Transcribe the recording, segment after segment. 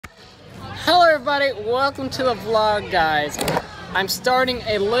everybody, welcome to the vlog, guys. I'm starting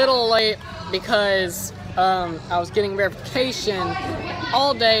a little late because I was getting verification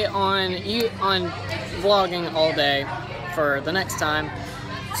all day on vlogging all day for the next time.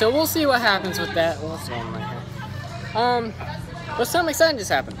 So we'll see what happens with that. What's on my hair? But something exciting just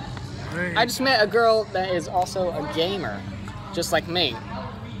happened. I just met a girl that is also a gamer, just like me.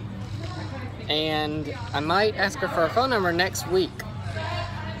 And I might ask her for a phone number next week.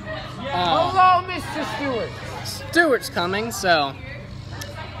 Hello, Mr. Stewart. Stewart's coming, so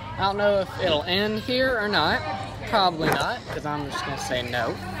I don't know if it'll end here or not. Probably not, because I'm just gonna say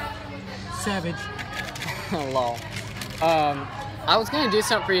no. Savage. Lol. I was gonna do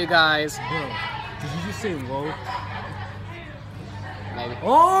something for you guys. Bro, did you just say whoa? Maybe.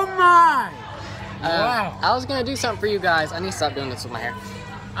 Oh my! Wow. I was gonna do something for you guys. I need to stop doing this with my hair.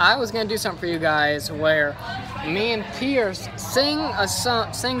 I was gonna do something for you guys where me and Pierce sing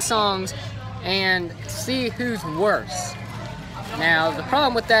songs and see who's worse. Now the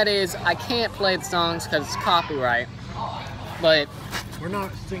problem with that is I can't play the songs because it's copyright. But we're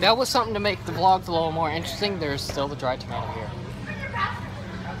not singing. That was something to make the vlogs a little more interesting. There's still the dry tomato here.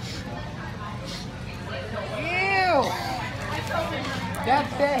 Ew!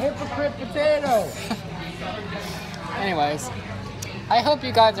 That's that hypocrite potato. Anyways, I hope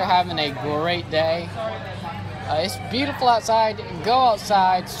you guys are having a great day. It's beautiful outside. Go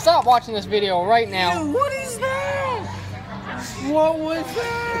outside. Stop watching this video right now. Ew, what is that? What was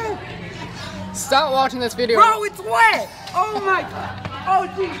that? Stop watching this video. Bro, it's wet! Oh my... Oh,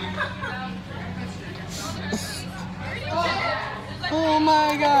 geez. Oh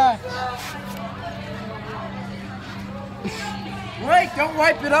my god. Wait, don't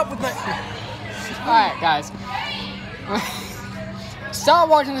wipe it up with the... Alright, guys. Stop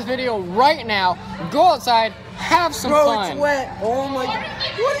watching this video right now. Go outside. Have some fun. Bro, it's wet. Oh my god.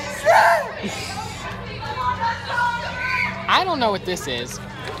 What is that? I don't know what this is.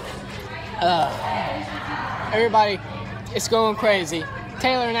 Everybody, it's going crazy.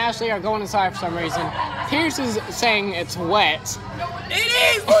 Taylor and Ashley are going inside for some reason. Pierce is saying it's wet.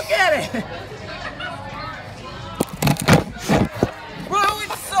 It is! Look at it! Bro,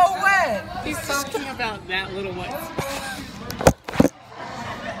 it's so wet! He's talking about that little wet.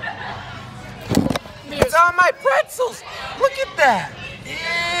 It's on my pretzels! Look at that!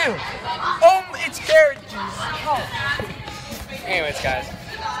 Ew! Oh, it's carrot juice! Oh. Anyways, guys,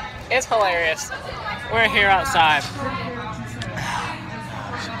 it's hilarious. We're here outside.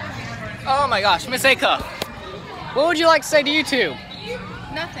 Oh my gosh, Miss Aka, what would you like to say to you two?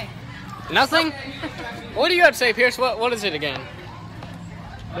 Nothing. Nothing? What do you have to say, Pierce? What is it again?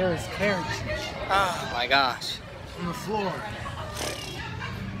 There is carrot juice. Oh my gosh. On the floor.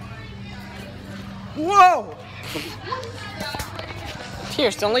 Whoa!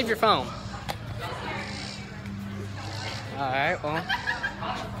 Pierce, don't leave your phone. Alright, well.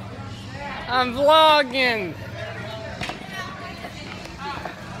 I'm vlogging!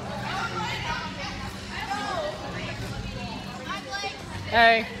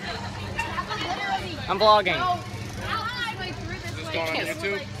 Hey. I'm vlogging. Is this going on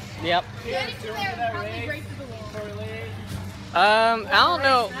YouTube? Yep. I don't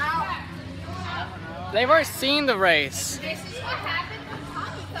know. They've already seen the race. This is what happened when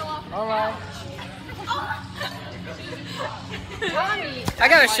Tommy fell off the Alright. Tommy. I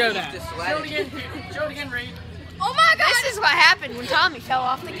gotta show that. Show it again. Show it again, Reed. Oh my god! This is what happened when Tommy fell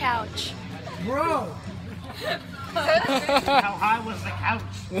off the couch. Bro! How high was the couch?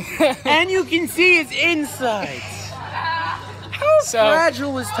 And you can see his insides. How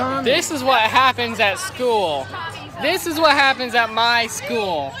fragile is Tommy? This is what happens at school. This is what happens at my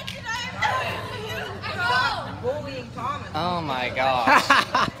school. Oh my gosh.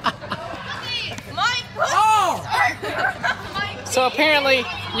 Oh! So apparently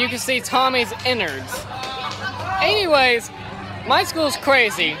you can see Tommy's innards. Anyways, my school's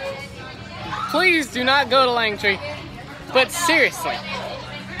crazy. Please do not go to Langtree. But seriously,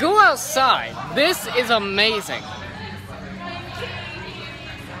 go outside. This is amazing.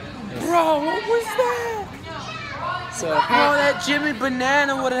 Bro, what was that? So Oh, that Jimmy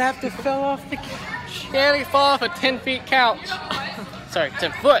Banana would have to fell off the couch. yeah, he fall off a 10-foot couch. Sorry,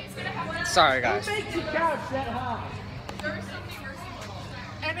 10 foot. Sorry, guys. What makes the couch that high?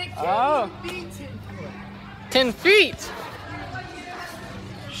 And it can't Oh. even be 10 foot. 10 feet.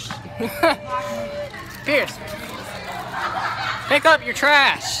 Pierce, pick up your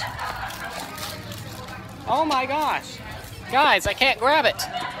trash. Oh my gosh. Guys, I can't grab it.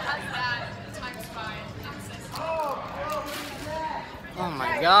 Oh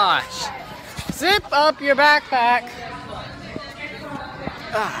my gosh. Zip up your backpack.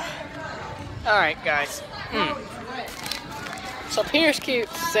 Alright, guys. So Pierce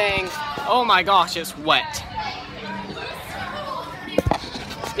keeps saying, oh my gosh, it's wet.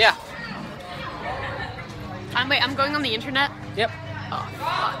 Yeah. I'm going on the internet. Yep. Oh,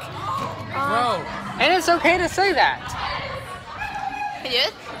 fuck. Bro. And it's okay to say that. I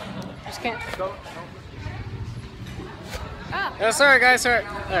did? Just can't go. Oh. Oh, sorry, guys. Sorry.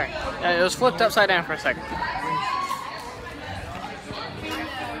 Alright. It was flipped upside down for a second.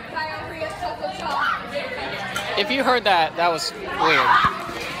 If you heard that, that was weird.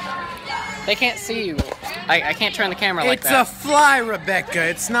 They can't see you. I can't turn the camera like that. It's a fly, Rebecca.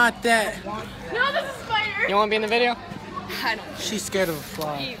 It's not that. No, this is a spider. You want to be in the video? I don't She's scared of a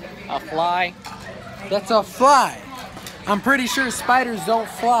fly. A fly. That's a fly. I'm pretty sure spiders don't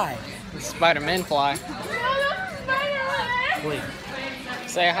fly. Spider-Man fly. Wait.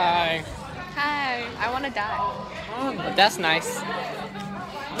 Say hi. Hi. I want to die. But that's nice.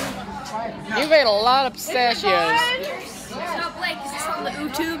 You've ate a lot of pistachios. So Blake, is this on the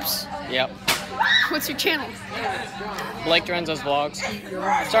YouTubes? Yep. What's your channel? Blake Dorenzo's vlogs.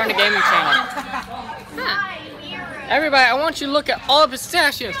 Starting a gaming channel. Huh. Everybody, I want you to look at all the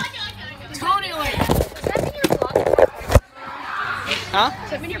pistachios. Tony Does that mean you're vlogging? Huh? Does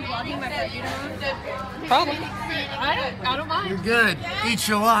that mean you're vlogging my birthday tomorrow? Probably. I don't mind. You're good. Eat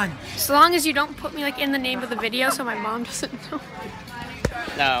your lunch. So long as you don't put me like in the name of the video so my mom doesn't know.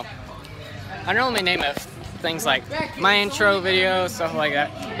 No. I normally name it things like my intro video, stuff like that.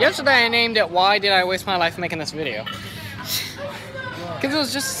 Yesterday I named it Why Did I Waste My Life Making This Video? Because it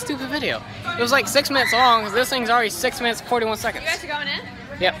was just a stupid video. It was like 6 minutes long, this thing's already 6 minutes 41 seconds. You guys are going in?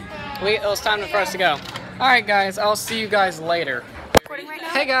 Yep. It was time for us to go. Alright guys, I'll see you guys later. Recording right now?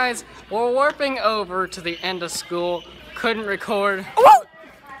 Hey guys, we're warping over to the end of school. Couldn't record.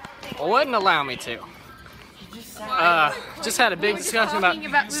 Wouldn't allow me to. Just had a big discussion about We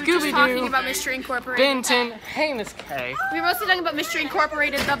were just talking Scooby-Doo, about Mystery Incorporated. Ben 10, hey Miss K. We were mostly talking about Mystery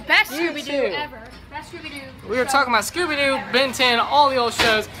Incorporated, the best You Scooby-Doo too. ever. Best Scooby-Doo. We were talking about Scooby-Doo, Ben 10, all the old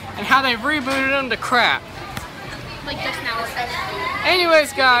shows, and how they've rebooted them to crap. Like just now.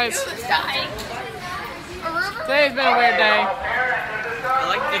 Anyways guys, Who's dying? today's been a weird day.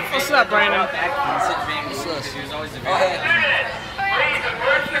 What's up, Brandon?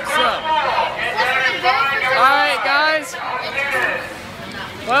 So, alright guys,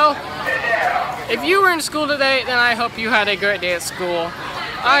 well, if you were in school today, then I hope you had a great day at school.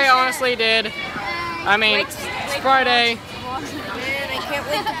 I honestly did. I mean, it's Friday,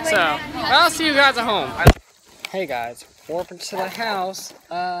 so I'll see you guys at home. Hey guys, warping to the house.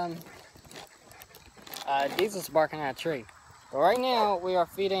 Diesel's barking at a tree. But right now, we are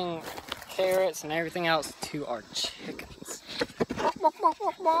feeding carrots and everything else to our chickens.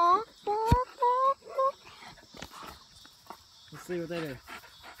 Let's see what they do.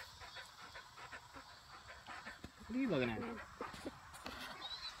 What are you looking at?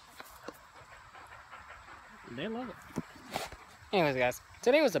 They love it. Anyways, guys,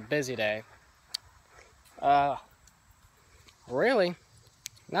 today was a busy day. Really,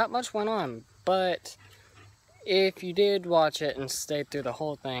 not much went on, but if you did watch it and stayed through the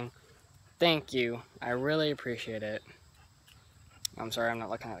whole thing, thank you. I really appreciate it. I'm sorry, I'm not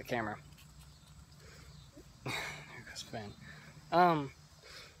looking at the camera. There goes Finn.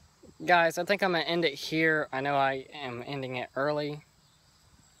 Guys, I think I'm gonna end it here. I know I am ending it early.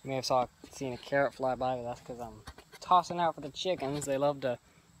 You may have seen a carrot fly by, but that's because I'm tossing out for the chickens. They love to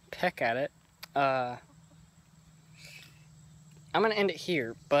peck at it. I'm gonna end it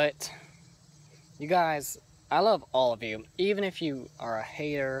here, but you guys, I love all of you. Even if you are a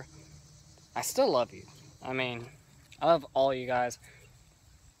hater, I still love you. I mean, I love all you guys.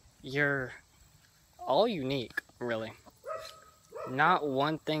 You're all unique, really. Not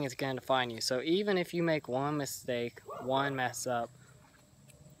one thing is going to define you. So even if you make one mistake, one mess up,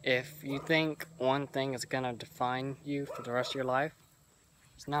 if you think one thing is going to define you for the rest of your life,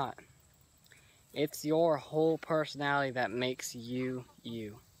 it's not. It's your whole personality that makes you,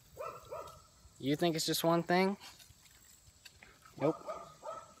 you. You think it's just one thing? Nope.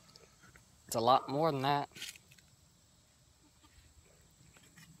 It's a lot more than that.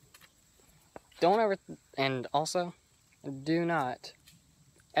 Don't ever, and also, do not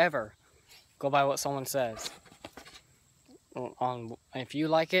ever go by what someone says. If you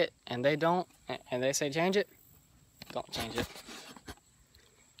like it and they don't, and they say change it, don't change it.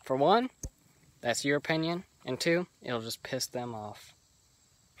 For one, that's your opinion, and two, it'll just piss them off.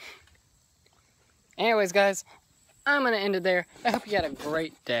 Anyways, guys, I'm gonna end it there. I hope you had a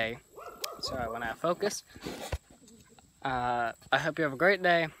great day. Sorry, I went out of focus. I hope you have a great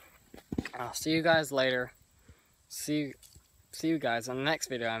day. I'll see you guys later. See you guys in the next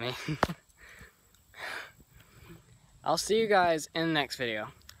video, I mean. I'll see you guys in the next video.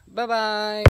 Bye-bye.